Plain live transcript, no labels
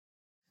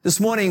This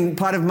morning,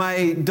 part of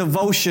my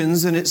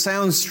devotions, and it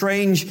sounds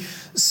strange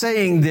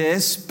saying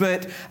this,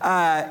 but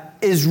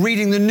is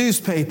reading the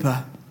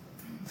newspaper.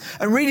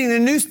 And reading the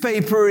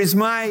newspaper is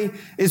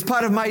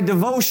part of my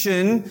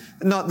devotion,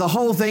 not the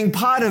whole thing,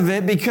 part of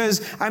it,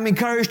 because I'm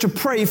encouraged to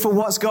pray for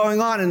what's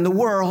going on in the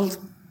world.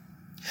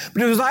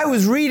 But as I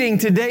was reading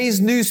today's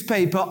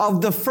newspaper,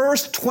 of the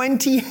first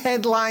 20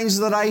 headlines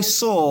that I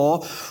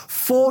saw,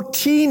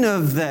 14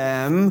 of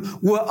them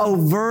were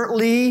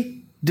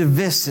overtly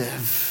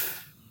divisive.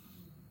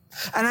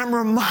 And I'm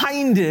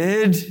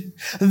reminded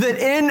that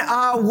in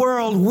our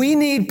world, we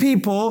need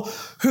people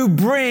who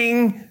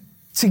bring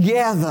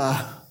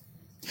together.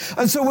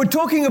 And so we're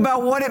talking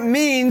about what it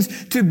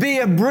means to be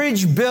a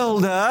bridge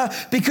builder,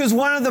 because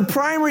one of the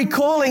primary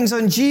callings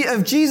of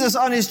Jesus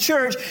on His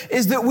church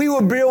is that we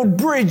will build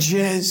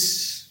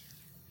bridges.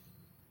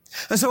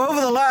 And so over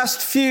the last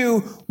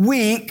few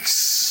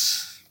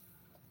weeks,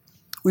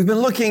 we've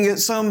been looking at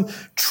some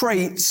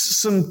traits,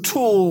 some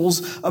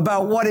tools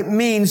about what it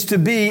means to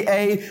be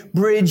a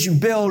bridge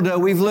builder.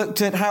 We've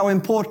looked at how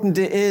important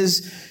it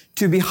is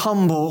to be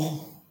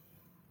humble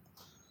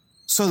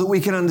so that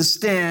we can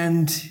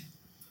understand.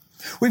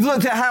 We've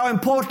looked at how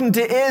important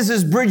it is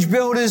as bridge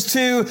builders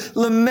to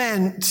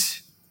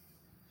lament,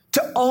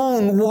 to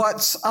own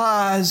what's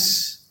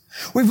ours.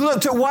 We've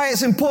looked at why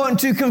it's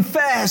important to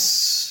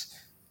confess,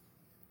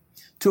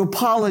 to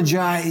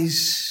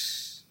apologize.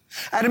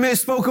 Adam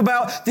spoke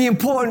about the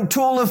important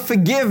tool of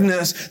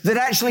forgiveness that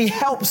actually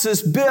helps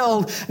us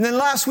build. And then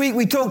last week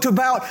we talked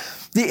about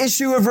the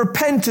issue of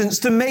repentance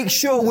to make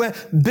sure we're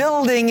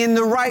building in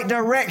the right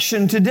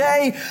direction.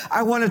 Today,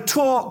 I want to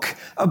talk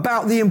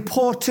about the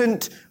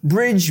important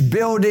bridge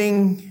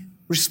building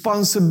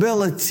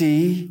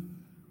responsibility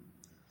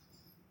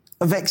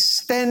of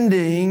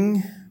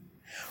extending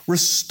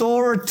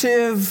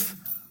restorative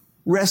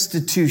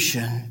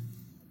restitution.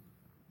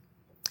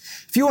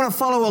 If you want to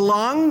follow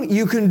along,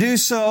 you can do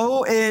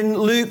so in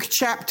Luke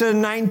chapter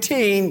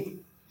 19.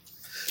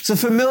 It's a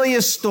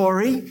familiar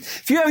story.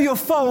 If you have your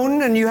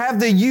phone and you have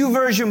the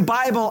YouVersion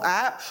Bible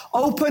app,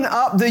 open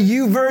up the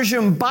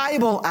YouVersion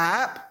Bible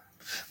app,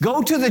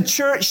 go to the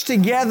Church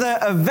Together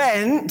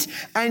event,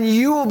 and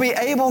you will be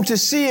able to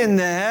see in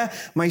there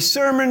my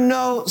sermon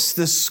notes,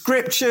 the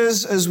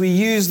scriptures as we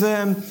use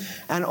them,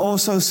 and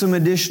also some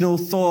additional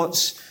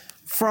thoughts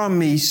from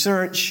me.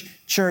 Search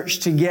Church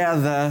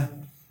Together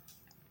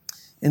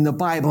in the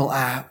Bible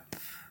app.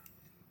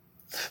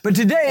 But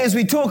today, as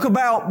we talk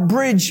about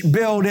bridge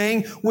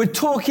building, we're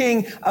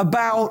talking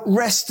about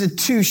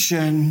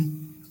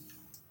restitution.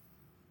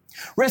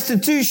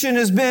 Restitution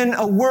has been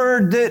a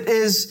word that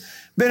has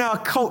been our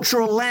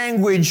cultural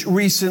language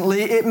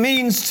recently. It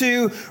means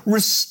to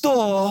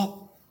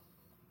restore.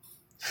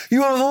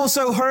 You have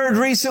also heard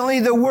recently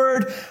the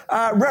word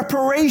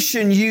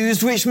reparation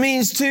used, which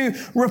means to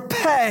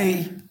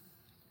repay.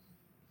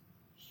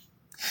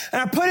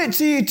 And I put it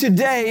to you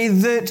today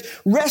that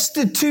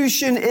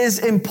restitution is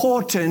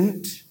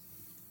important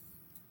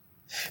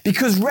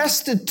because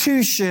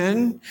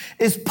restitution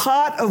is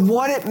part of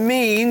what it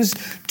means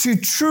to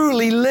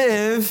truly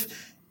live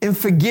in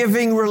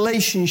forgiving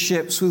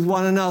relationships with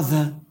one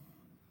another.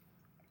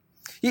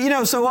 You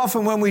know, so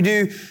often when we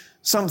do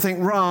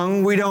something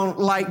wrong, we don't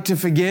like to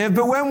forgive.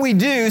 But when we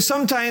do,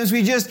 sometimes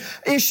we just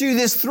issue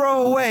this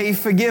throwaway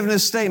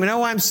forgiveness statement.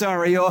 Oh, I'm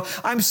sorry. Or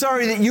I'm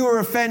sorry that you were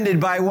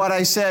offended by what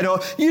I said. Or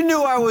you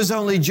knew I was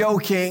only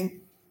joking.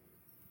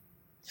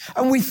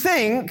 And we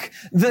think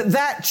that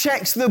that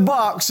checks the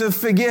box of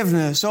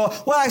forgiveness. Or,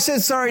 well, I said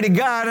sorry to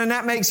God and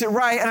that makes it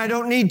right. And I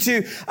don't need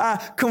to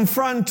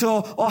confront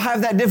or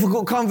have that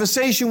difficult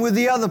conversation with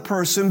the other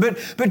person.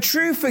 But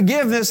true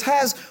forgiveness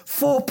has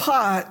 4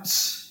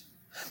 parts.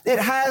 It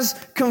has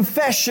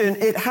confession,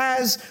 it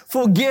has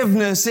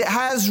forgiveness, it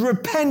has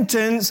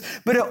repentance,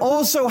 but it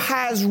also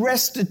has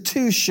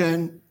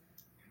restitution.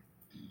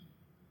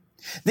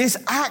 This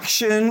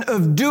action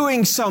of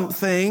doing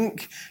something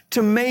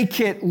to make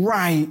it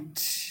right.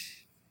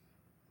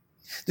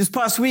 This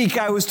past week,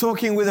 I was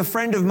talking with a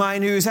friend of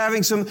mine who was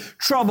having some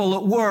trouble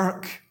at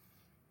work.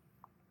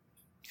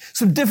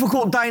 Some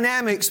difficult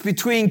dynamics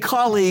between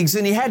colleagues,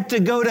 and he had to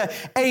go to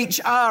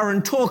HR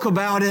and talk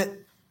about it.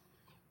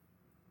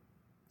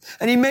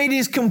 And he made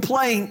his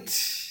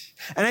complaint.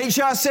 And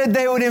HR said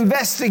they would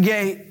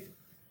investigate.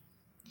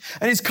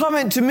 And his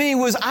comment to me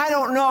was, I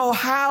don't know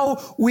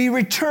how we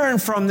return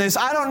from this.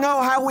 I don't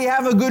know how we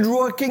have a good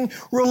working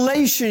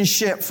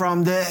relationship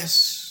from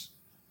this.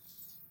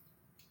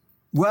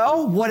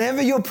 Well,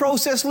 whatever your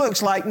process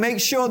looks like, make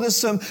sure there's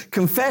some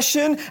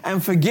confession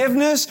and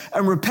forgiveness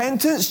and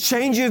repentance,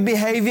 change of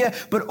behavior,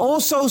 but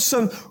also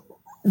some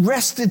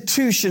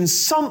restitution,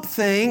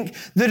 something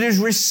that is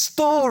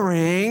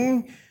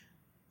restoring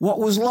what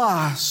was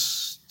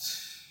lost.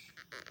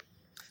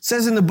 It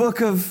says in the book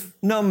of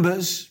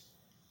Numbers,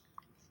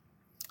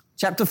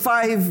 chapter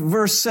 5,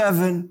 verse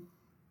 7,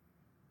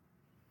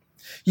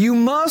 you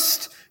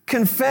must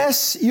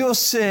confess your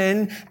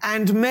sin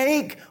and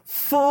make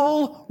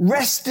full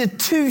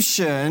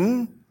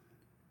restitution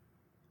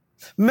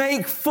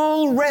make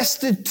full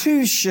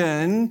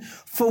restitution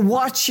for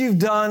what you've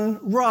done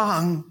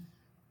wrong.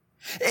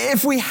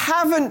 If we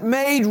haven't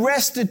made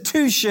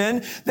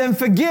restitution, then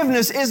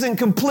forgiveness isn't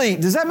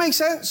complete. Does that make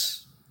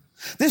sense?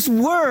 This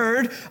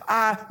word,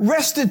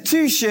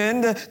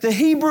 restitution, the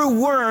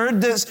Hebrew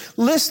word that's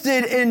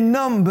listed in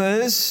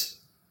Numbers,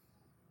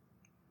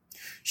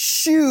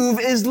 shuv,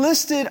 is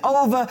listed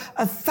over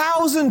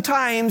 1,000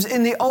 times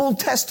in the Old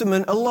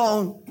Testament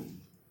alone.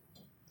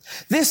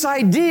 This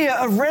idea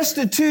of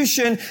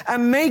restitution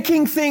and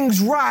making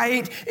things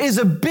right is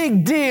a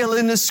big deal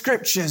in the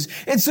Scriptures.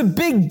 It's a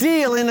big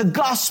deal in the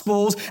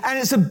Gospels, and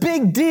it's a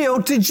big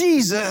deal to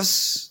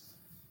Jesus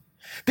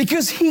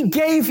because He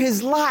gave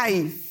His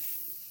life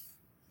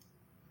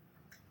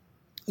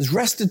as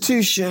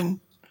restitution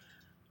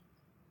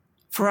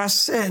for our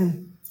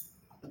sin,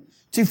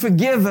 to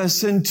forgive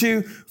us and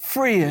to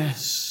free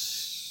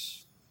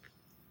us.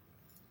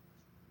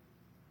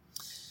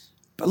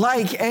 But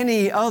like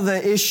any other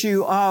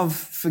issue of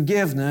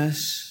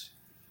forgiveness,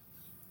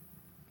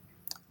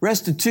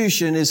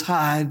 restitution is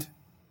hard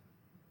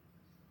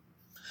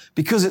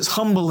because it's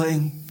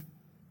humbling.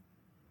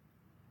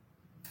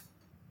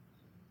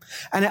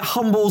 And it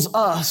humbles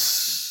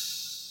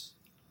us.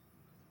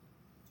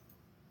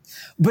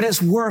 But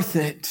it's worth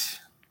it.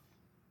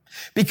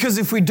 Because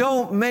if we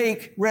don't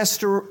make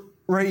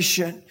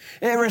restitution,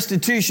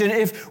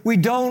 if we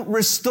don't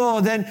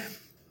restore, then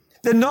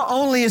not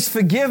only is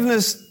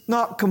forgiveness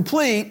not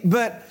complete,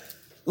 but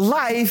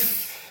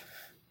life,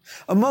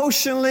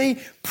 emotionally,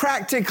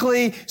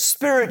 practically,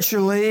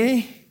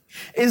 spiritually,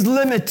 is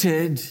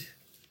limited.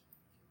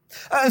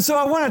 And so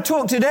I want to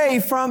talk today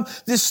from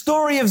the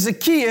story of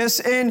Zacchaeus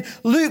in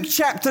Luke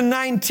chapter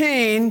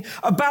 19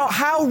 about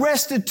how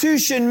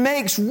restitution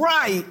makes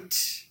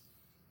right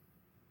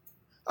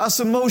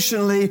us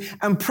emotionally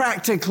and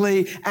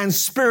practically and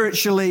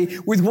spiritually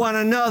with one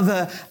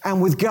another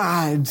and with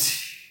God.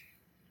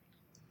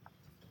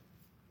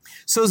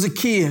 So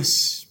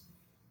Zacchaeus,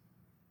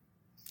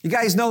 you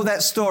guys know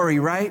that story,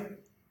 right?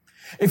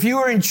 If you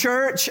were in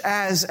church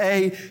as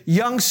a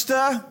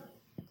youngster,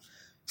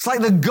 it's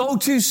like the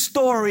go-to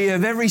story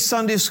of every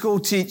Sunday school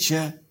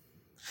teacher.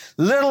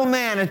 Little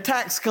man, a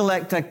tax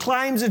collector,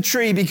 climbs a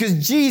tree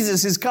because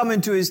Jesus is coming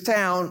to his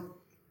town.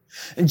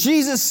 And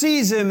Jesus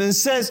sees him and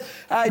says,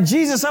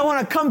 Jesus, I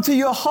want to come to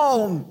your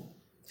home.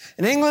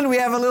 In England, we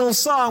have a little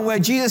song where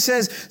Jesus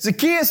says,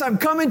 Zacchaeus, I'm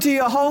coming to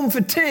your home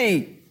for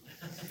tea.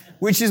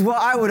 Which is what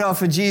I would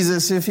offer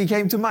Jesus if he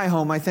came to my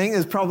home, I think.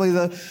 It's probably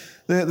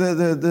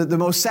the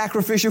most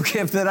sacrificial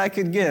gift that I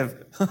could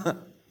give.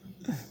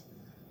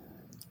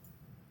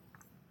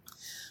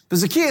 But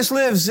Zacchaeus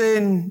lives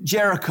in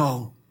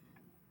Jericho.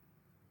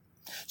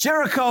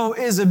 Jericho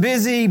is a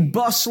busy,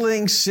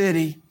 bustling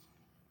city.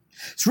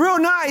 It's real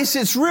nice.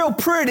 It's real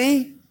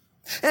pretty.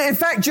 And in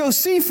fact,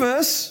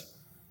 Josephus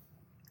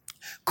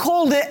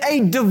called it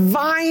a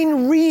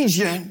divine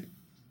region.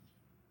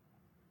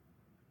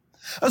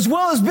 As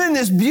well as being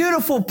this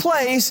beautiful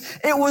place,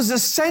 it was a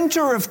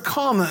center of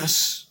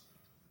commerce.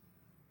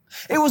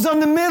 It was on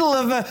the middle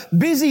of a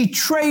busy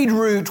trade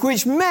route,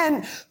 which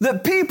meant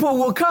that people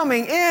were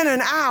coming in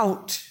and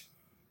out.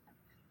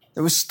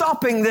 They were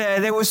stopping there.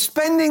 They were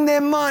spending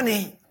their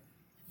money.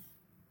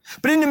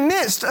 But in the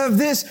midst of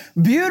this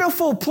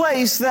beautiful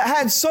place that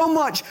had so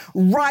much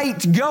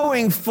right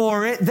going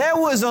for it, there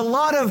was a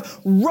lot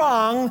of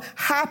wrong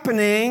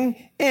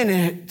happening in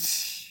it.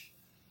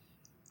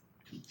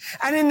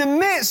 And in the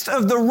midst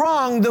of the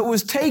wrong that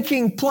was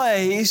taking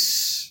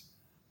place,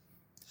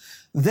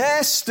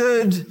 there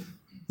stood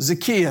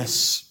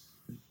Zacchaeus.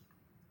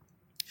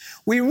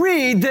 We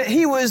read that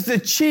he was the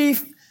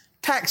chief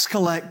tax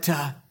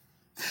collector.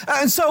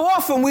 And so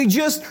often we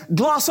just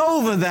gloss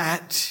over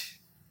that.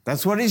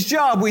 That's what his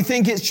job. We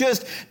think it's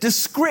just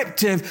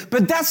descriptive.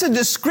 But that's a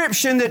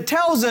description that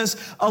tells us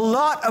a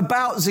lot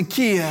about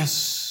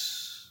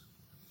Zacchaeus.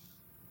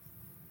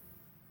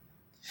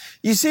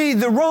 You see,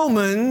 the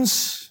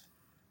Romans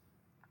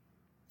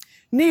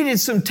needed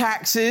some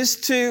taxes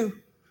to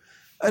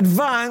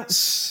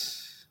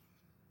advance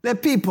their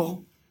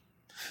people,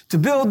 to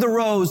build the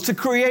roads, to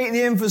create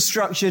the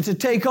infrastructure, to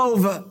take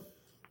over.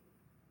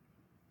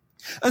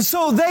 And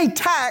so they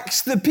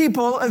taxed the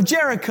people of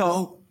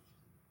Jericho.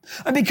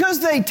 And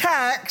because they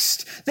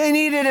taxed, they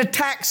needed a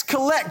tax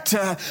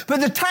collector.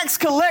 But the tax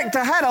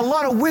collector had a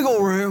lot of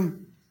wiggle room.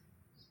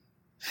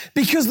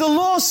 Because the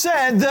law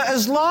said that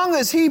as long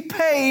as he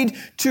paid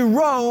to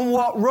Rome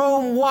what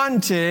Rome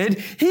wanted,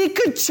 he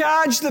could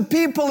charge the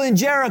people in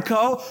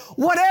Jericho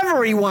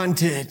whatever he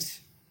wanted.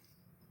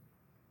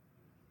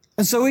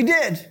 And so he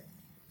did.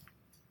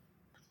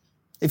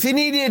 If he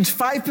needed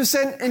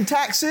 5% in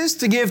taxes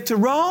to give to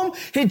Rome,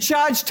 he'd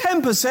charge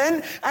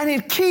 10% and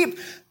he'd keep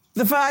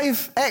the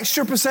 5%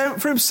 extra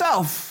for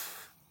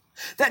himself.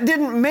 That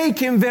didn't make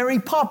him very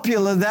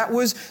popular. That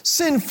was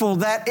sinful.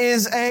 That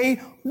is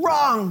a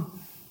wrong.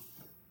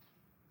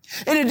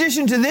 In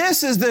addition to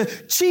this, as the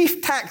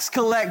chief tax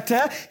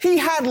collector, he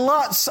had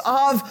lots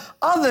of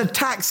other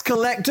tax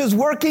collectors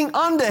working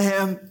under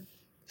him.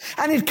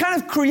 And it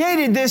kind of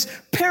created this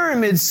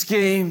pyramid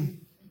scheme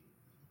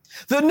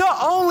that not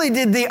only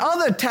did the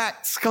other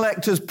tax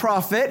collectors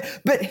profit,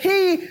 but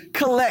he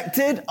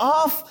collected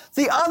off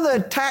the other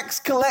tax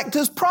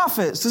collectors'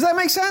 profits. Does that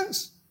make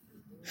sense?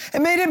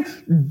 It made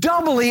him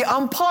doubly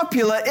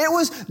unpopular. It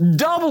was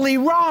doubly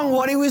wrong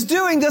what he was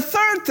doing. The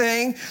third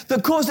thing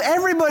that caused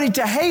everybody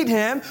to hate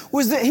him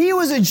was that he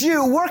was a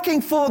Jew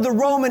working for the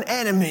Roman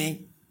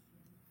enemy.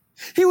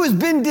 He was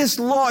being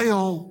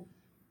disloyal.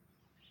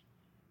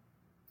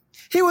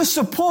 He was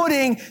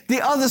supporting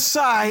the other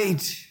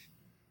side.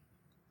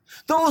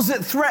 Those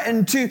that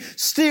threatened to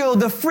steal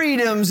the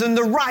freedoms and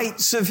the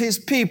rights of his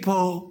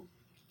people.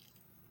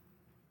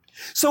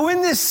 So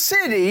in this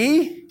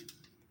city,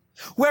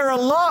 where a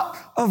lot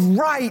of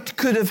right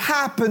could have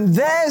happened,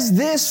 there's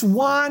this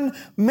one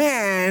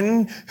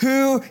man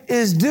who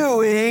is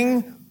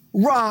doing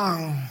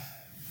wrong.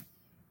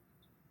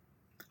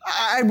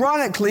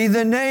 Ironically,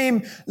 the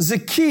name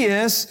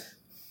Zacchaeus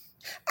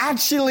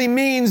actually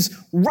means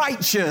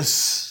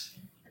righteous.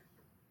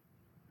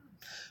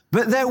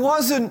 But there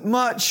wasn't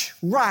much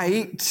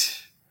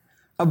right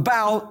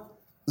about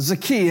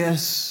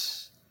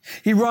Zacchaeus.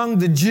 He wronged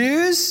the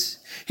Jews.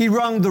 He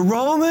wronged the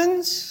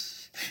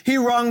Romans. He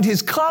wronged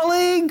his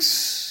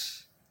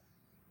colleagues.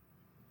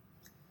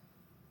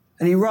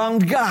 And he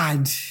wronged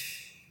God.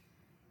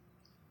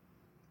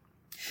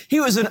 He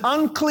was an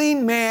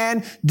unclean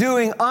man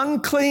doing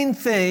unclean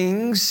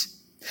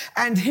things,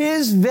 and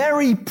his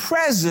very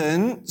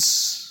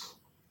presence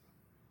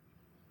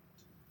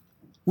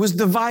was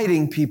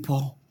dividing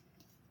people,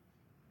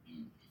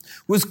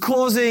 was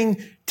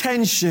causing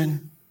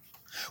tension,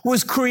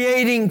 was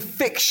creating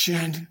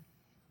friction.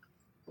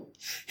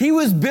 He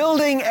was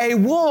building a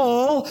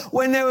wall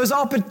when there was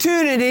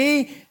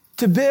opportunity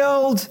to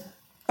build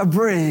a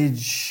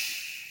bridge.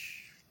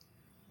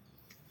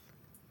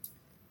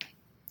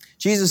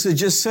 Jesus had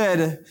just said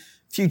a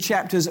few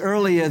chapters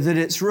earlier that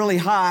it's really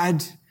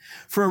hard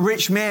for a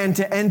rich man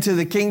to enter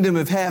the kingdom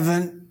of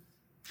heaven.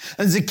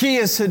 And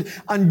Zacchaeus had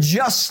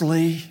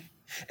unjustly,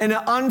 in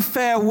an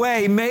unfair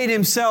way, made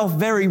himself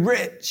very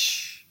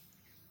rich.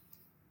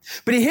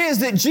 But he hears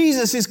that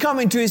Jesus is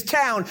coming to his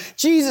town.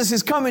 Jesus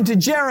is coming to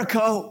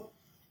Jericho.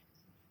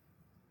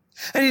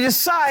 And he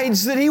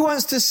decides that he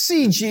wants to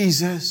see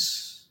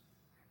Jesus.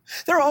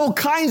 There are all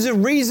kinds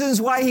of reasons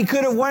why he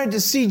could have wanted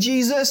to see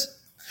Jesus.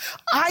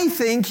 I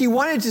think he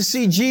wanted to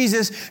see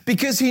Jesus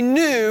because he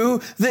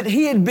knew that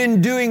he had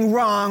been doing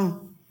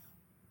wrong.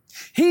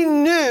 He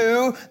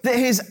knew that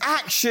his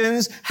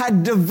actions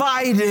had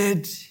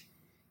divided.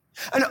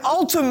 And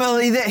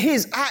ultimately that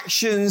his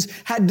actions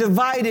had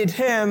divided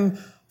him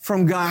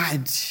from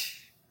God.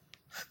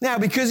 Now,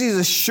 because he's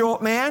a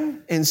short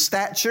man in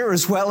stature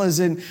as well as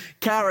in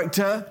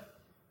character,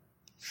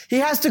 he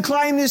has to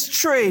climb this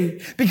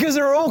tree because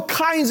there are all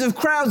kinds of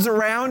crowds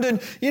around,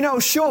 and,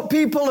 short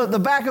people at the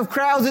back of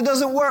crowds, it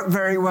doesn't work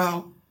very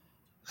well.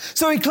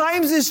 So he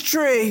climbs this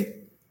tree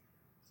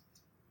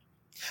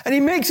and he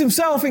makes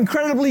himself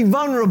incredibly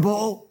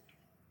vulnerable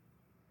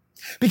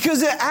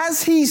because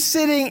as he's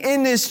sitting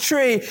in this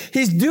tree,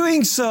 he's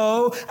doing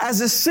so as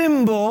a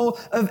symbol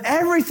of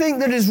everything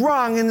that is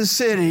wrong in the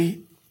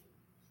city.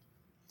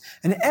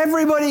 And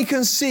everybody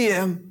can see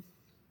him.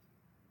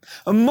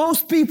 And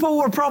most people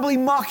were probably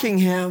mocking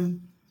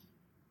him.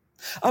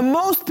 And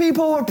most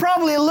people were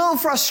probably a little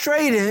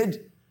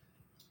frustrated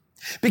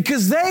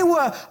because they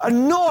were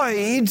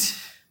annoyed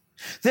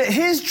that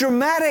his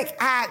dramatic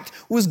act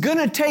was going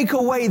to take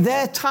away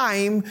their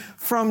time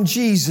from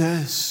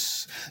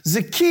Jesus.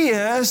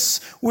 Zacchaeus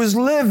was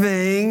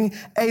living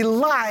a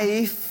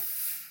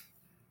life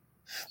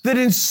that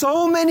in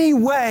so many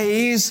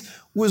ways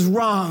was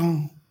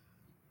wrong.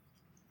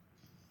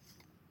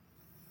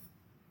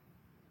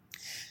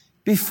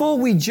 Before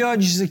we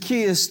judge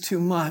Zacchaeus too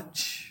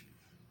much,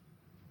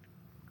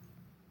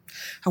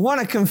 I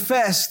want to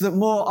confess that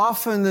more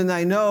often than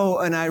I know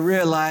and I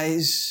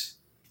realize,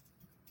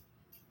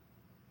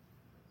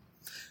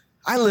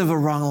 I live a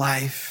wrong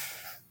life.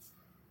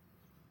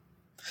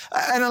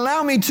 And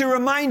allow me to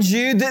remind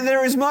you that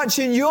there is much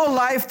in your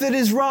life that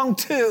is wrong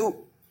too.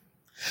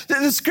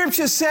 That the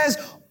scripture says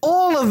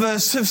all of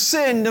us have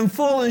sinned and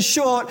fallen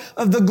short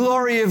of the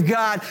glory of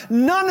God.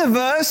 None of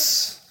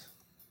us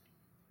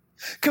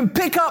can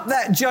pick up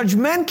that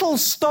judgmental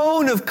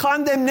stone of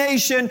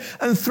condemnation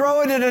and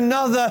throw it at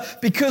another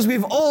because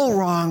we've all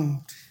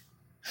wronged.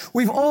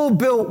 We've all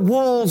built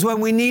walls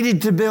when we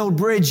needed to build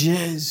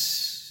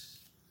bridges.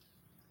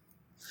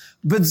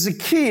 But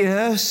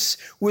Zacchaeus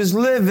was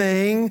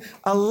living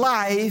a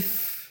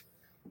life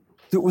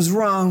that was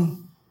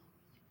wrong.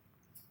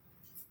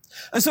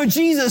 And so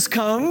Jesus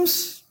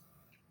comes,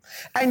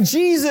 and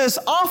Jesus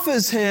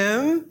offers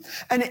him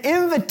an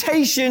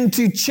invitation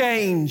to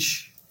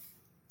change.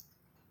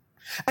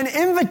 An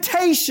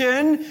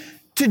invitation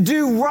to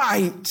do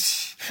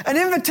right. An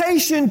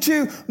invitation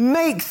to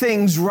make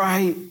things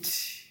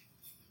right.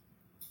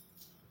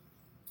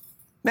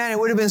 Man, it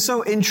would have been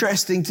so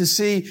interesting to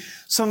see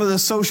some of the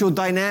social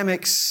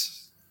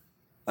dynamics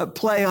at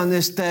play on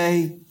this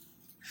day.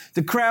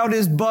 The crowd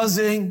is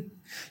buzzing.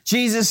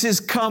 Jesus is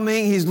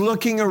coming. He's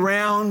looking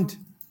around.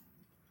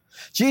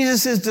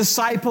 Jesus'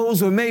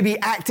 disciples were maybe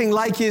acting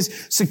like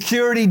his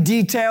security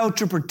detail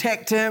to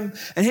protect him.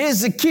 And here's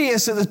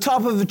Zacchaeus at the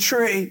top of the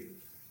tree.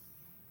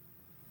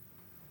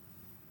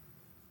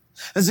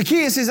 And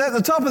Zacchaeus is at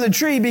the top of the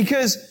tree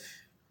because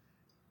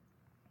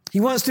he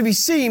wants to be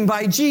seen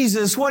by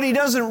Jesus. What he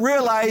doesn't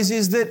realize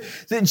is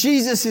that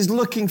Jesus is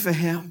looking for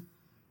him.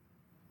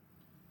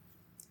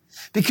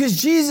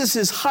 Because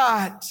Jesus'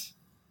 heart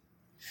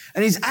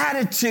and his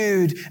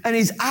attitude and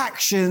his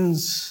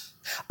actions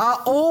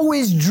are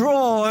always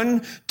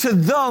drawn to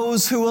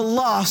those who are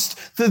lost,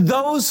 to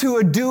those who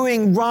are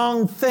doing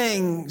wrong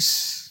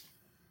things.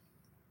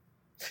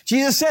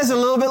 Jesus says a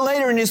little bit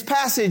later in his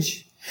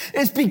passage,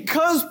 it's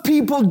because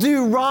people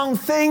do wrong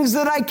things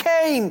that I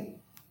came.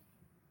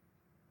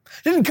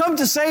 I didn't come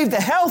to save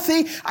the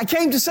healthy, I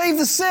came to save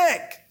the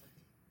sick.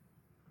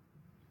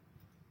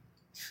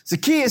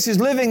 Zacchaeus is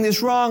living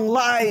this wrong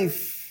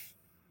life.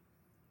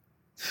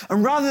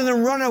 And rather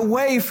than run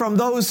away from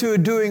those who are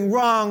doing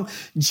wrong,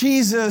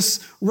 Jesus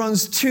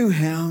runs to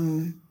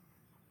him.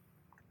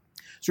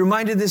 I was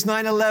reminded this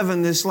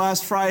 9/11, this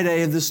last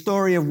Friday, of the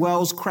story of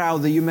Wells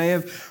Crowther. You may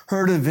have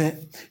heard of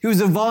it. He was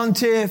a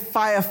volunteer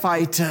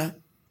firefighter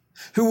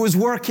who was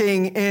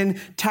working in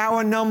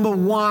Tower Number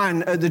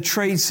 1 at the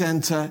Trade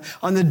Center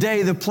on the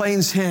day the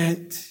planes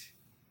hit.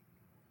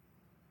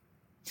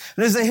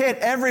 And as they hit,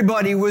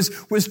 everybody was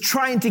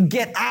trying to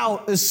get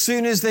out as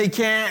soon as they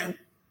can.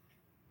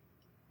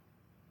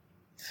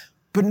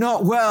 But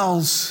not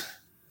Wells.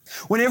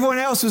 When everyone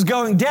else was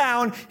going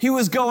down, he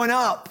was going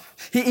up.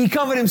 He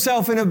covered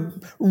himself in a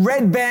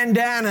red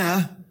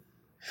bandana.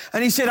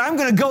 And he said, I'm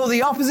going to go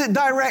the opposite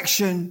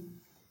direction.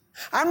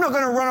 I'm not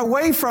going to run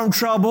away from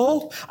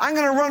trouble. I'm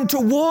going to run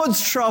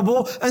towards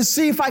trouble and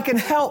see if I can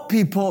help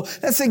people.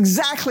 That's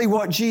exactly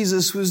what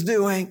Jesus was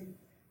doing.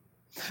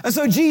 And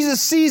so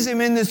Jesus sees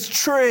him in this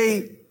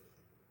tree.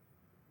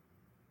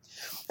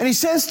 And he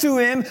says to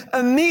him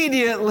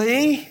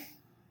immediately,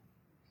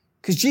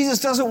 because Jesus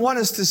doesn't want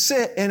us to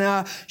sit in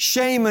our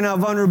shame and our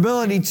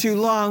vulnerability too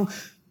long,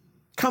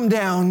 come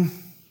down.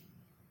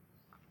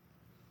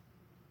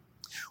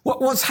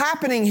 What's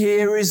happening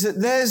here is that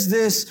there's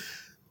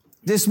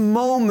this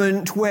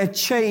moment where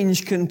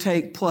change can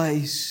take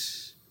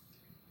place.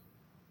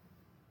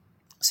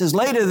 It says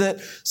later that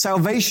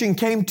salvation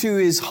came to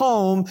his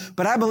home,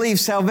 but I believe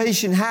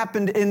salvation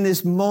happened in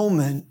this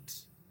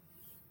moment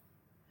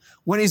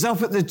when he's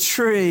up at the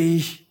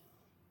tree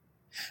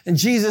and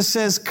Jesus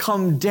says,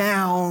 come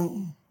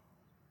down.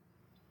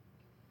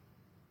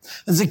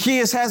 And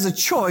Zacchaeus has a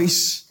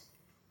choice.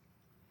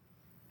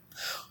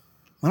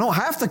 I don't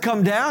have to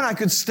come down. I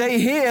could stay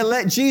here,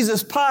 let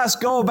Jesus pass,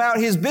 go about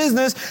his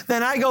business.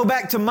 Then I go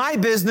back to my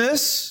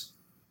business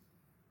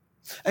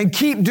and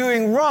keep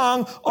doing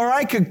wrong. Or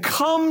I could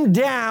come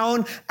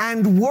down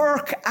and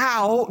work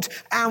out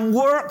and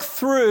work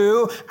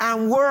through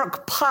and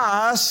work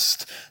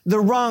past the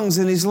wrongs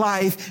in his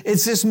life.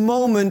 It's this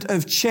moment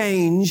of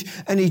change,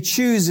 and he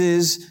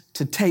chooses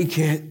to take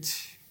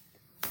it.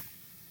 I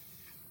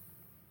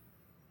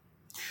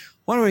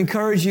want to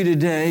encourage you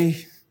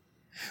today,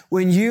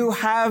 when you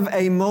have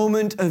a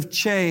moment of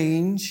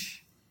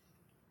change,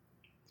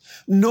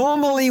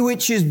 normally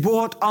which is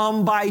brought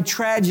on by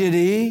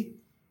tragedy,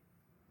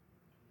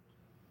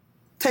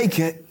 take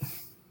it.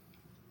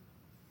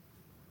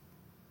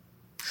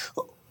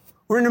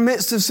 We're in the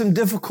midst of some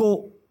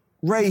difficult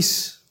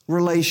race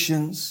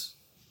relations.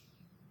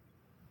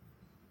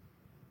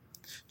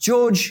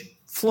 George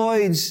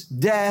Floyd's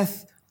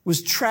death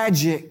was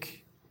tragic,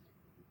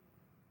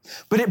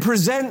 but it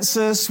presents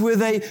us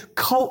with a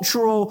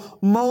cultural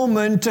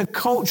moment, a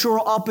cultural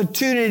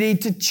opportunity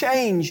to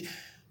change.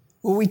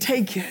 Will we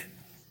take it?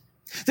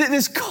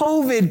 This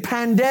COVID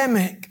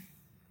pandemic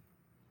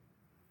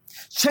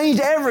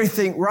changed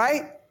everything,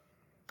 right?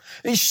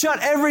 It shut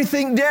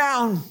everything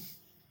down.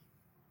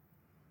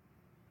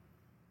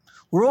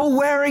 We're all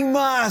wearing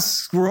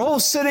masks. We're all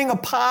sitting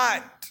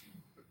apart.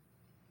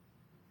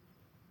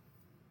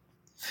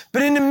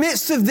 But in the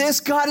midst of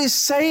this, God is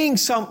saying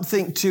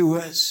something to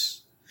us.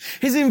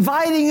 He's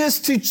inviting us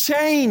to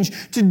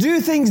change, to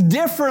do things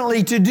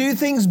differently, to do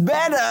things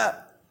better.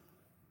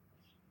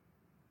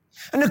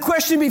 And the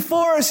question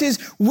before us is,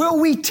 will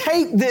we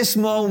take this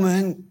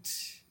moment?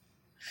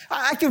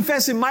 I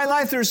confess in my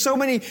life, there are so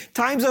many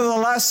times over the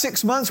last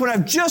 6 months when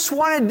I've just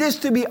wanted this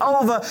to be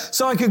over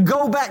so I could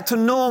go back to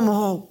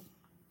normal.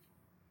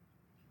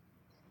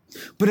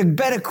 But a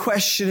better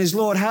question is,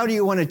 Lord, how do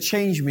you want to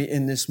change me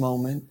in this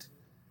moment?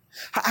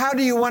 How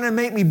do you want to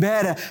make me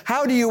better?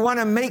 How do you want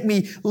to make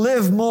me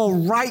live more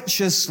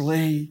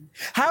righteously?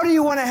 How do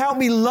you want to help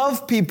me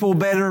love people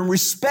better and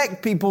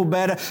respect people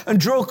better and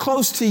draw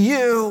close to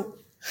you?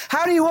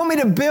 How do you want me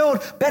to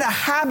build better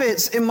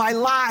habits in my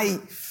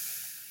life?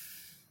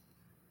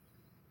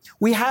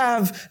 We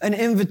have an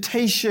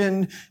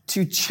invitation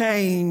to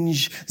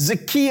change.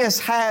 Zacchaeus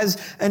has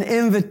an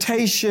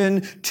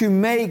invitation to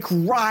make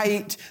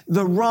right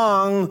the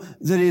wrong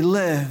that he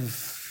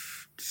lived.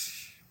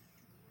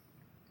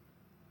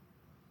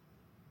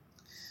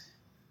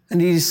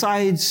 And he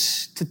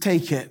decides to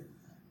take it.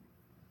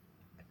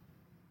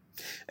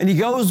 And he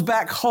goes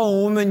back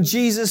home, and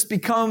Jesus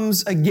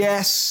becomes a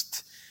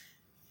guest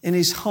in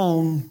his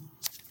home.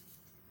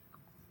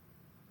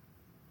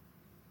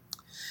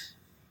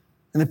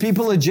 And the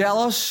people are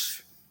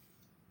jealous.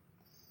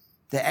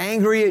 They're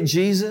angry at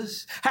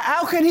Jesus.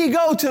 How can he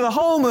go to the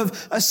home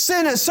of a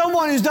sinner,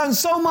 someone who's done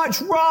so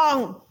much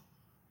wrong?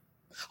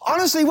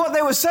 Honestly, what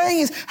they were saying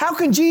is, how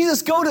can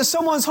Jesus go to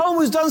someone's home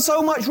who's done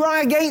so much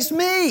wrong against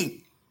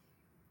me?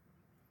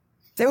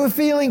 They were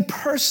feeling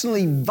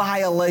personally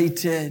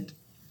violated.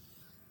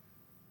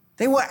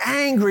 They were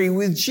angry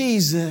with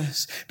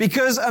Jesus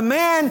because a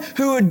man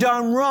who had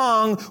done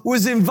wrong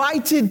was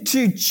invited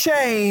to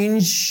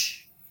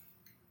change.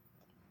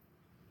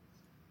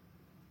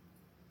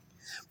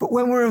 But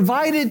when we're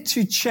invited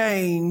to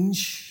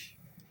change,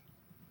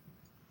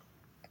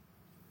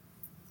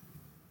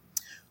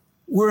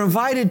 we're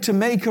invited to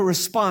make a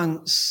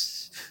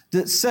response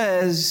that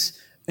says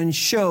and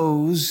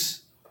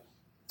shows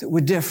that we're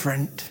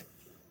different.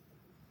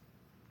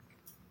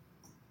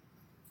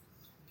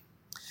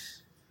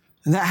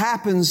 And that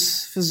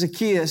happens for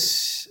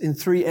Zacchaeus in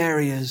 3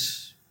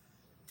 areas.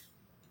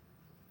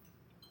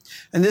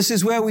 And this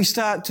is where we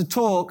start to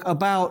talk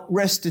about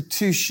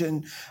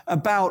restitution,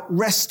 about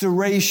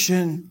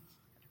restoration,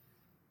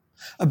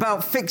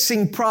 about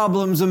fixing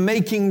problems and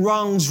making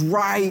wrongs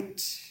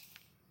right,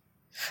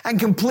 and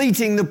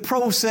completing the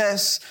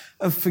process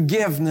of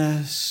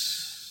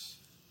forgiveness.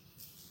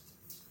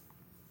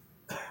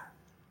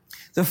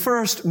 The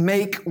first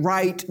make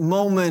right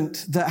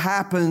moment that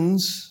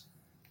happens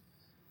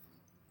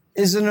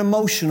is an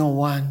emotional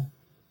one.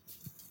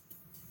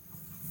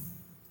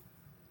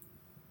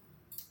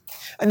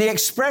 And the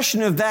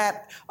expression of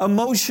that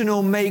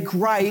emotional make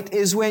right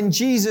is when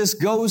Jesus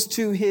goes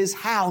to his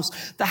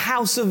house, the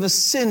house of a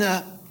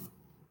sinner,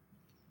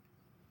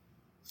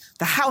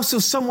 the house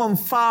of someone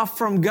far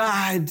from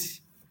God.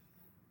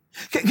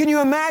 Can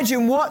you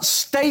imagine what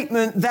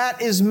statement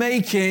that is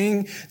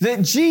making,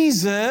 that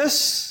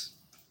Jesus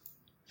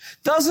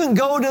doesn't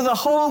go to the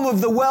home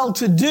of the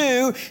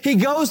well-to-do, he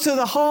goes to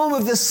the home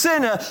of the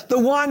sinner, the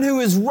one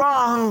who is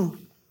wrong.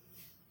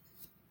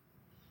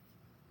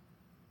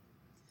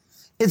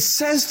 It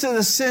says to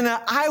the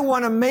sinner, I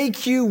want to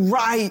make you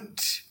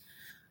right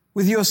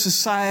with your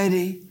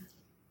society.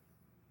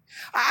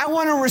 I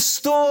want to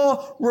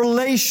restore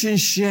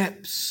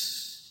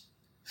relationships.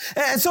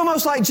 It's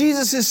almost like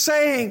Jesus is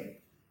saying,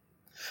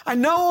 I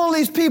know all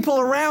these people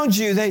around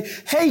you, they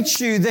hate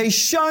you, they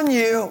shun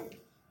you.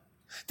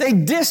 They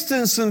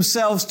distance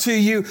themselves to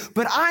you,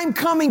 but I'm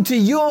coming to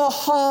your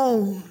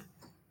home.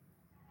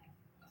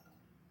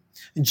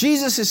 And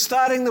Jesus is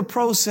starting the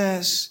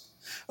process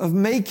of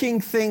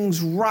making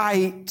things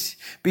right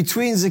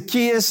between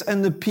Zacchaeus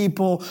and the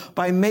people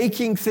by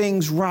making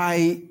things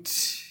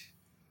right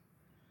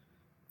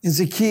in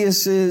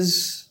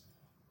Zacchaeus'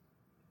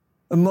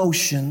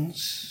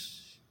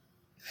 emotions.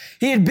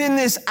 He had been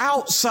this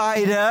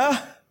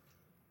outsider,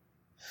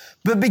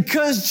 but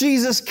because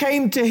Jesus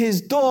came to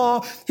his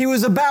door, he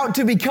was about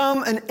to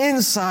become an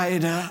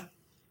insider.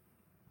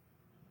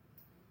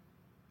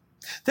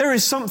 There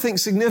is something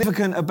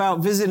significant about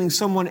visiting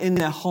someone in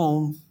their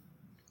home.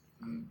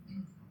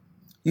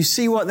 You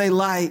see what they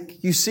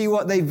like. You see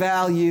what they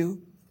value.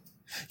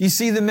 You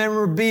see the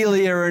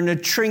memorabilia and the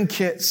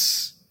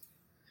trinkets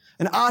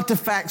and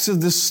artifacts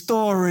of the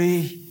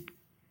story.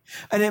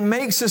 And it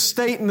makes a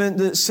statement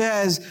that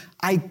says,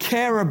 I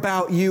care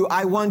about you.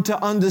 I want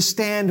to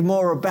understand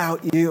more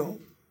about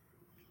you.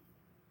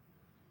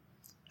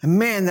 And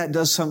man, that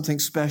does something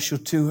special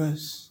to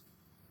us.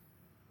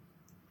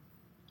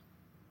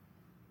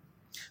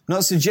 I'm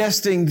not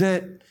suggesting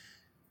that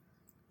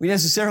we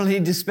necessarily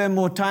need to spend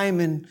more time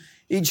in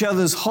each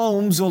other's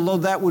homes, although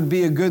that would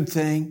be a good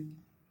thing.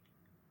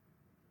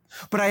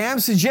 But I am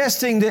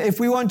suggesting that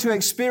if we want to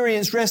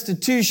experience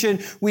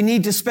restitution, we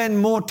need to spend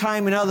more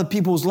time in other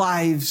people's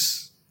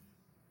lives,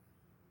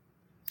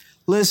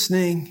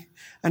 listening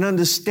and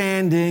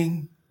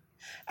understanding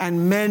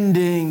and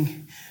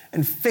mending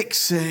and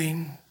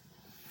fixing.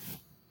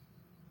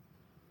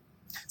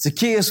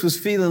 Zacchaeus was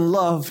feeling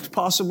loved,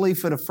 possibly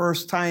for the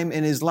first time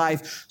in his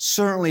life,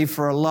 certainly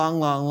for a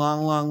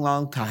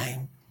long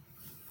time.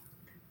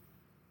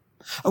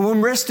 And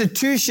when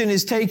restitution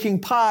is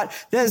taking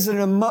place, there's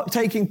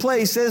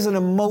an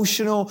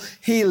emotional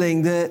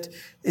healing that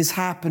is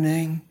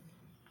happening.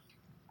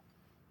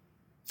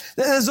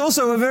 There's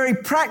also a very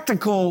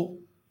practical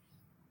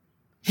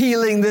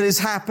healing that is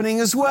happening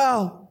as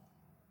well.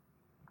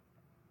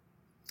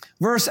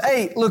 Verse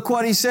 8, look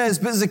what he says.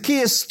 But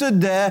Zacchaeus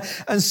stood there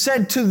and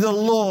said to the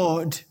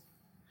Lord.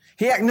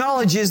 He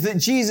acknowledges that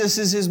Jesus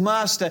is his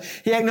master.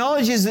 He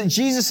acknowledges that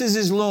Jesus is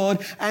his Lord,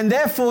 and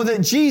therefore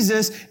that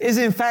Jesus is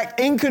in fact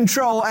in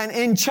control and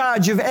in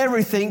charge of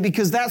everything,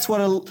 because that's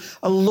what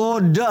a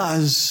Lord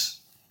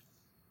does.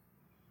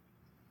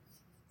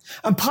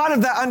 And part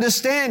of that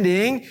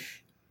understanding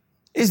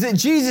is that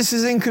Jesus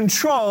is in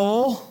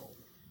control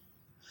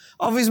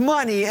of his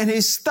money and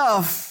his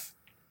stuff.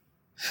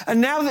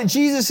 And now that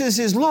Jesus is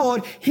his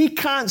Lord, he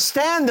can't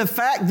stand the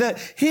fact that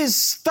his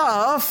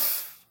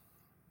stuff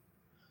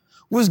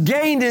was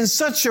gained in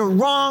such a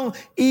wrong,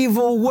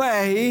 evil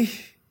way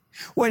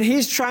when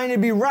he's trying to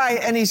be right.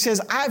 And he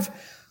says, I've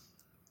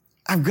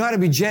got to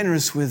be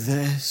generous with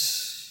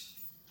this.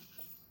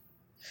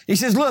 He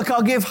says, look,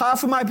 I'll give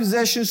half of my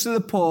possessions to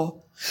the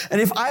poor.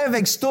 And if I have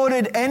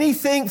extorted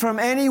anything from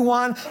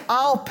anyone,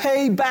 I'll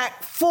pay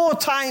back 4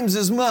 times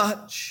as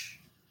much.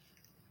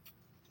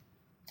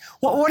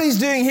 What he's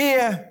doing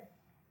here,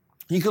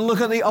 you can look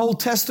at the Old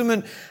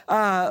Testament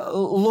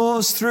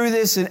laws through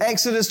this in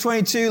Exodus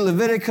 22,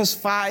 Leviticus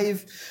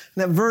 5,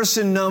 that verse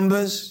in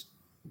Numbers.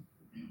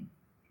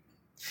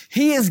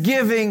 He is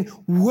giving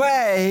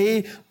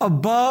way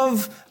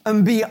above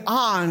and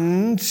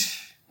beyond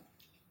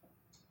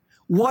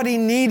what he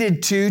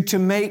needed to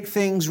make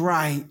things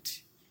right.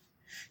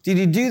 Did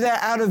he do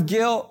that out of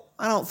guilt?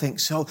 I don't think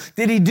so.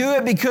 Did he do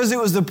it because it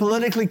was the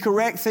politically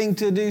correct thing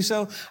to do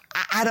so?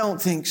 I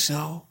don't think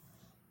so.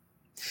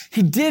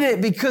 He did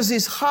it because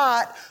his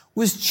heart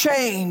was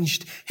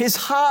changed. His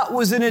heart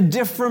was in a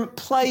different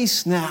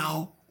place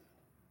now.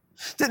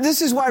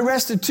 This is why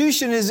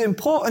restitution is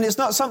important. It's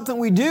not something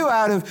we do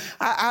out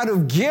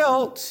of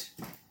guilt.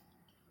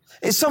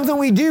 It's something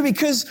we do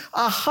because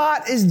our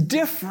heart is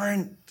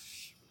different.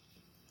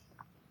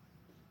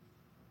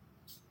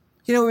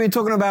 You know, we've been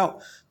talking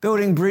about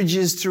building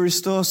bridges to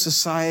restore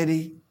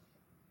society.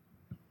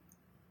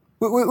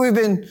 We've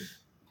been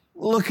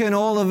looking,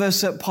 all of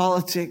us, at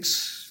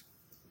politics.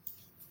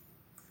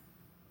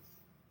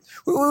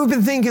 We've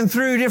been thinking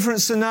through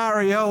different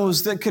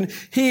scenarios that can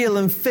heal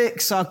and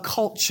fix our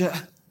culture.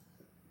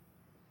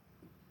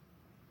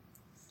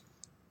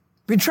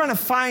 We've been trying to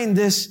find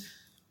this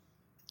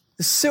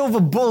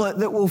silver bullet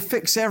that will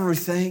fix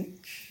everything.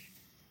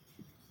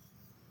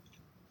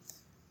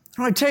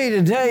 I want to tell you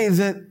today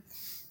that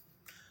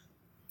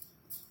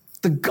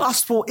the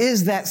gospel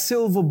is that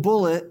silver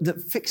bullet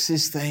that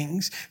fixes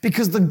things,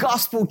 because the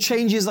gospel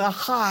changes our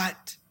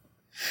heart.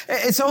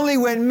 It's only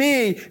when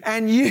me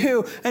and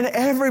you and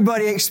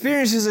everybody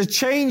experiences a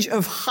change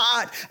of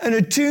heart and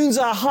attunes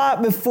our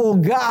heart before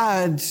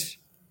God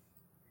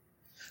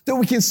that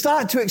we can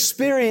start to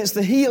experience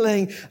the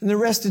healing and the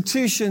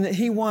restitution that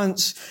he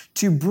wants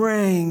to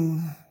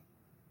bring.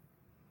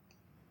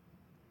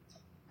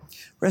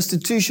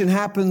 Restitution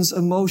happens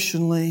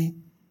emotionally.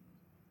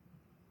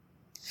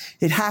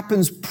 It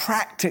happens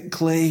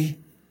practically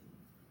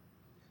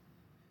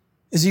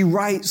as he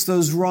rights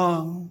those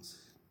wrongs,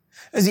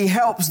 as he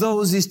helps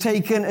those he's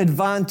taken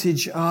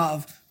advantage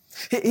of.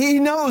 He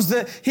knows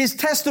that his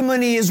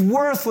testimony is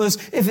worthless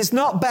if it's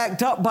not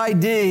backed up by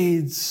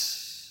deeds.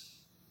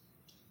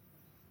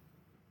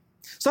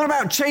 It's not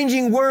about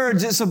changing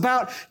words, it's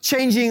about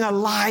changing a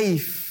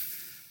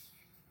life.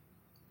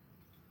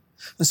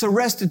 And so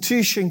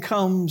restitution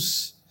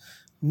comes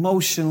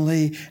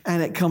emotionally,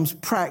 and it comes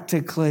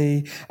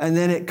practically, and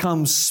then it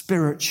comes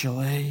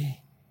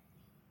spiritually.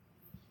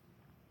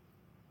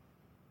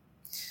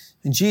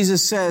 And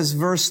Jesus says,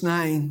 verse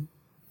 9,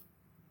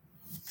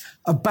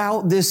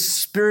 about this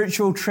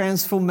spiritual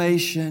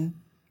transformation,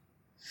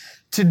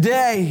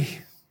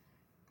 today,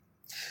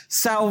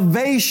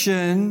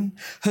 salvation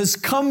has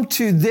come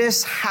to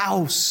this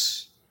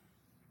house,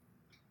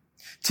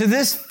 to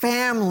this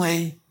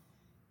family,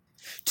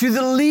 to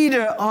the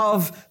leader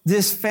of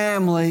this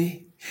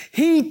family.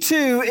 He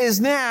too is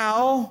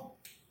now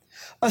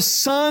a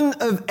son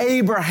of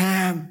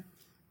Abraham.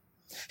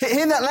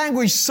 In that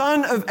language,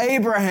 son of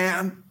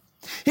Abraham.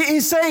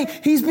 He's saying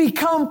he's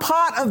become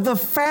part of the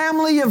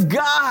family of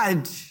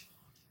God.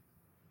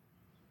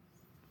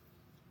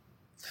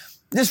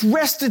 This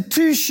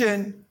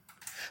restitution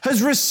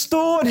has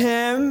restored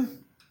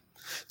him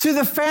to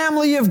the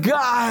family of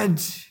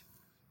God.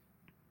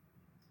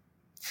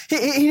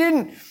 He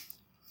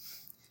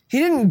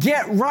didn't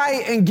get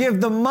right and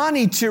give the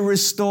money to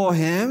restore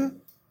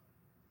him.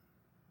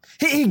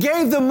 He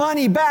gave the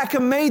money back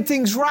and made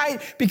things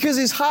right because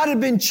his heart had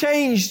been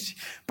changed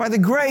by the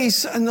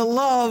grace and the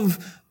love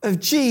of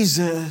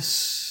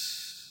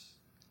Jesus.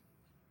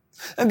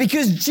 And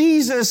because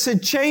Jesus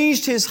had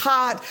changed his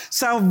heart,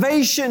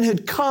 salvation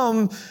had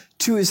come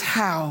to his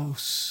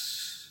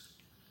house.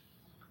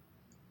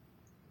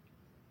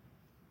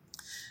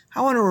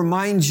 I want to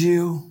remind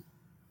you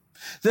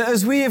that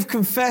as we have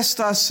confessed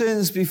our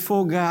sins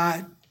before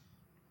God,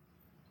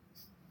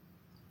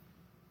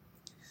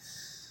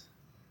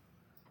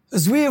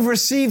 as we have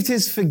received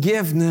his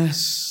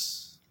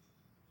forgiveness,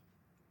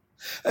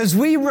 as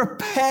we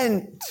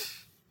repent,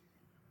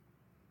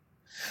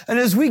 and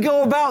as we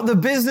go about the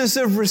business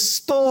of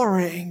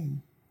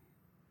restoring,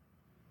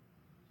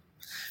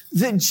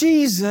 that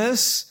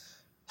Jesus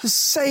has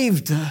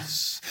saved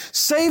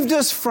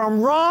us from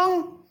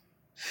wrong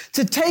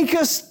to take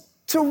us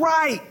to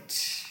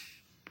right.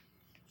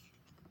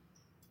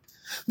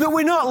 That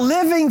we're not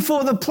living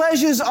for the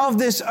pleasures of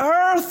this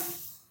earth,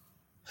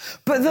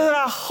 but that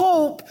our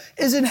hope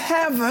is in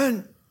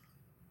heaven.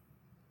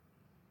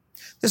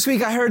 This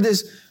week I heard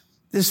this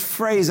this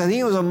phrase, I think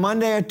it was on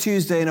Monday or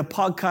Tuesday in a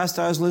podcast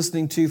I was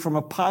listening to from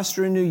a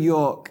pastor in New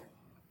York.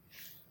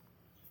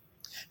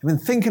 I've been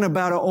thinking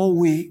about it all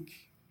week.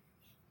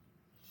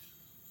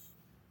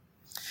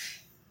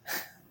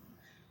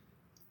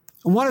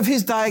 And one of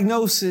his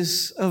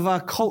diagnoses of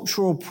our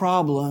cultural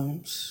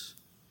problems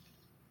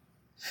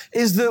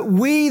is that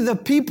we, the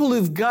people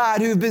of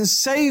God who've been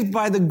saved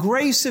by the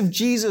grace of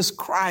Jesus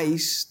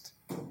Christ,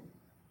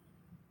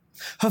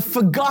 have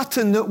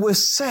forgotten that we're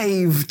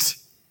saved.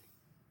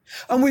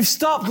 And we've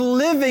stopped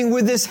living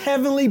with this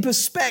heavenly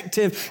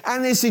perspective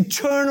and this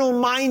eternal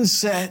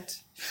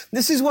mindset.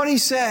 This is what he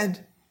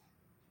said.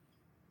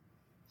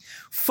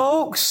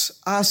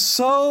 Folks are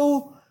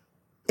so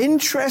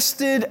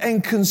interested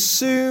and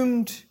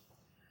consumed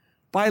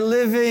by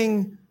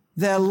living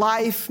their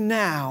life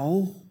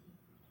now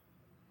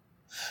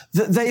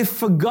that they've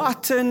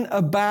forgotten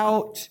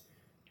about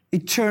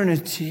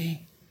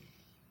eternity.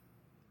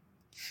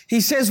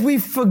 He says we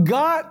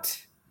forgot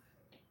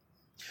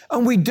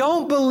and we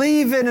don't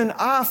believe in an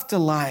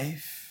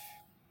afterlife.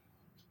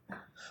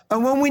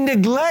 And when we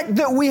neglect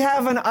that we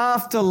have an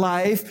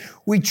afterlife,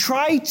 we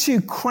try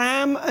to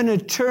cram an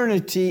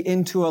eternity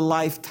into a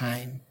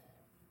lifetime.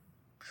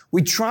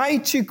 We try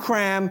to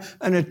cram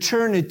an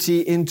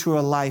eternity into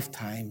a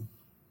lifetime.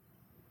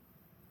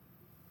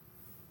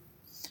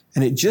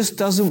 And it just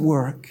doesn't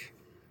work.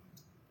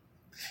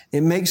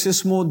 It makes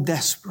us more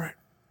desperate.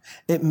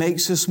 It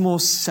makes us more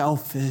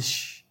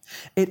selfish.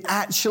 It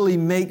actually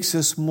makes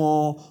us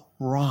more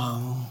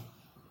wrong.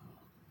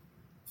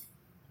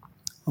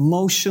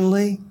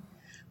 Emotionally,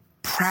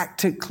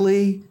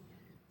 practically,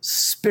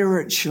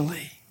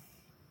 spiritually.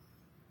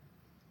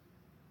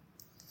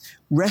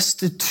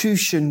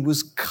 Restitution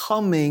was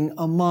coming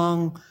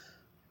among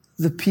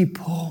the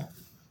people.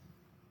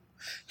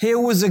 Here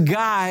was a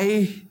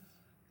guy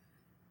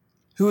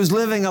who was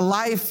living a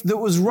life that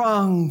was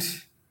wronged.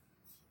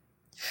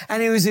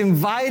 And he was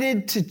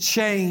invited to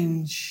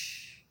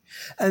change.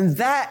 And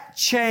that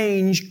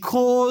change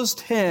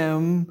caused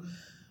him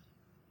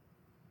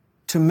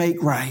to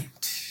make right.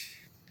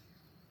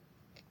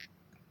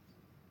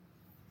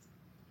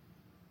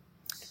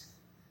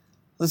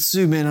 Let's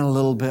zoom in a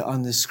little bit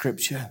on this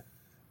scripture.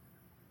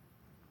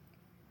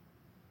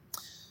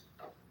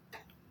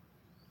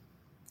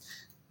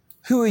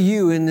 Who are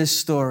you in this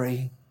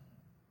story?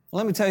 Well,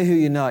 let me tell you who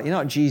you're not. You're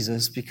not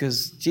Jesus,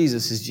 because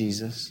Jesus is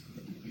Jesus.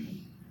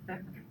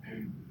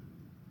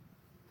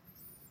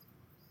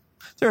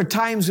 There are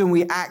times when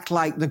we act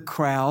like the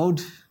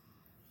crowd,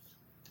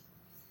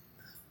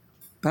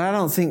 but I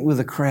don't think we're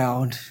the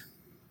crowd.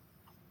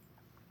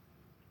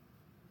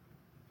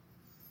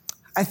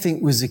 I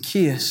think we're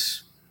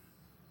Zacchaeus,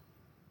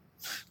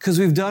 because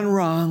we've done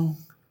wrong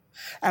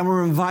and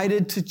we're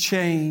invited to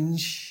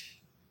change.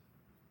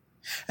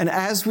 And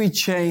as we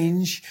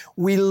change,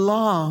 we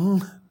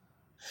long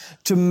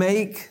to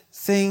make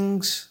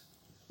things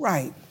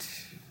right.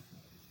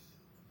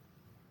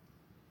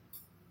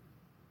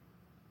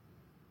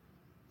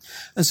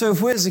 And so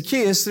if we're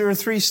Zacchaeus, there are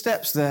 3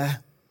 steps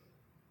there.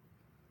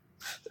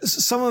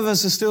 Some of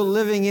us are still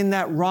living in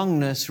that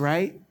wrongness,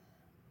 right?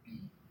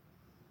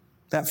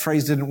 That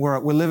phrase didn't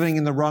work. We're living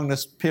in the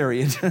wrongness,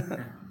 period.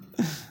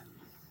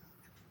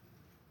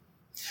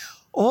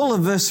 All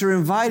of us are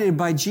invited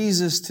by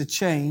Jesus to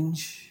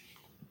change.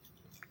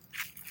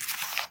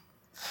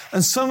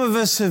 And some of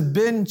us have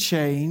been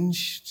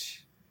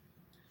changed.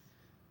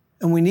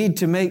 And we need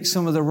to make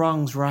some of the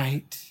wrongs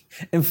right.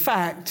 In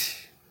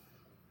fact,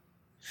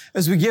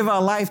 as we give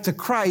our life to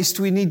Christ,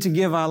 we need to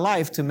give our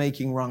life to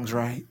making wrongs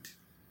right.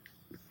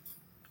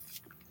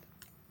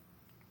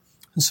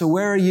 And so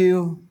where are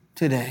you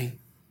today?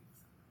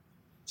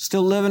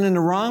 Still living in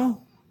the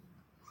wrong?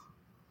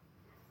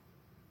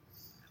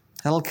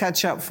 That'll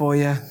catch up for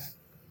you.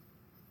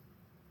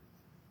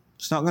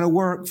 It's not going to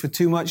work for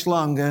too much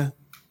longer.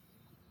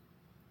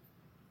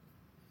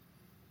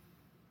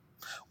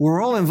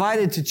 We're all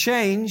invited to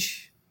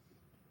change.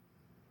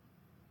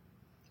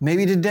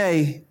 Maybe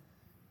today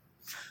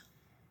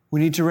we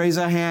need to raise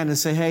our hand and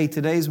say, hey,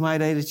 today's my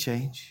day to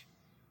change.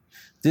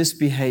 This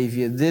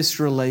behavior, this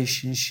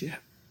relationship.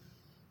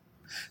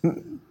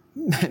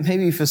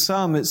 Maybe for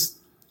some it's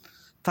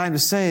time to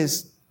say I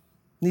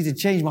need to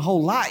change my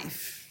whole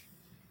life.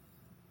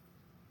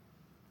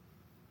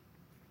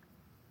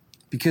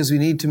 Because we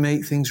need to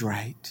make things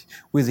right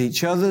with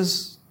each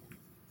other's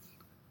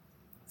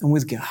and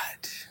with God.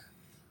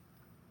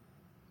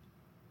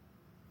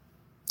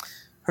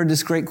 Heard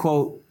this great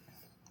quote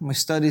in my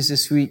studies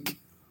this week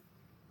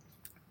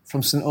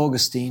from St.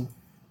 Augustine.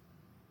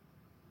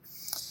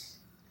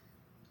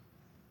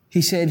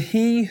 He said,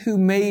 "He who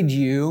made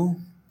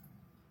you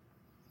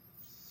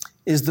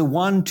is the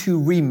one to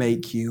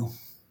remake you.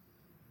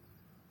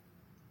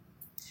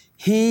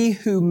 He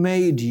who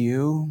made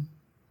you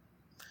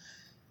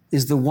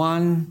is the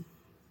one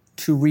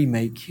to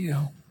remake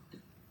you."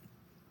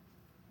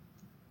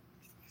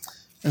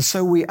 And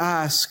so we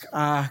ask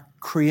our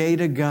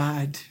Creator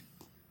God,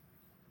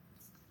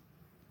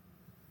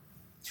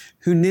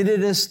 who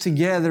knitted us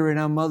together in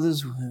our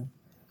mother's womb,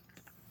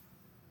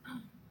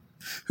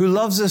 who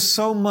loves us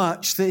so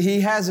much that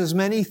he has as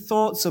many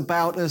thoughts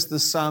about us, the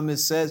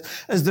psalmist says,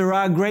 as there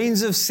are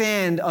grains of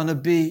sand on a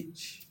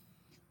beach.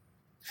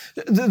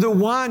 The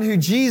one who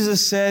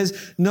Jesus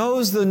says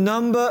knows the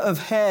number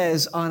of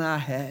hairs on our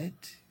head.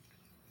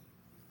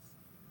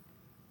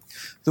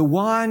 The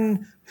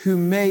one who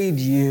made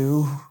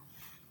you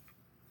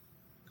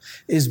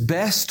is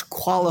best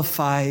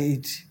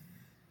qualified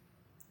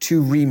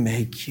to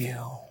remake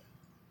you.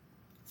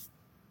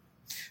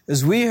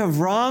 As we have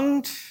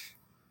wronged,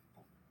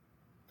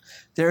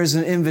 there is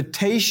an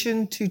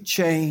invitation to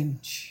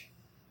change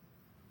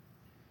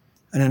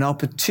and an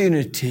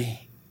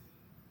opportunity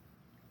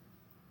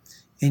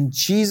in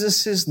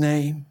Jesus'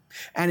 name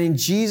and in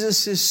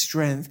Jesus'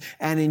 strength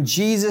and in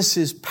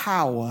Jesus'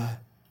 power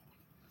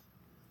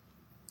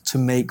to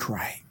make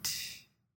right.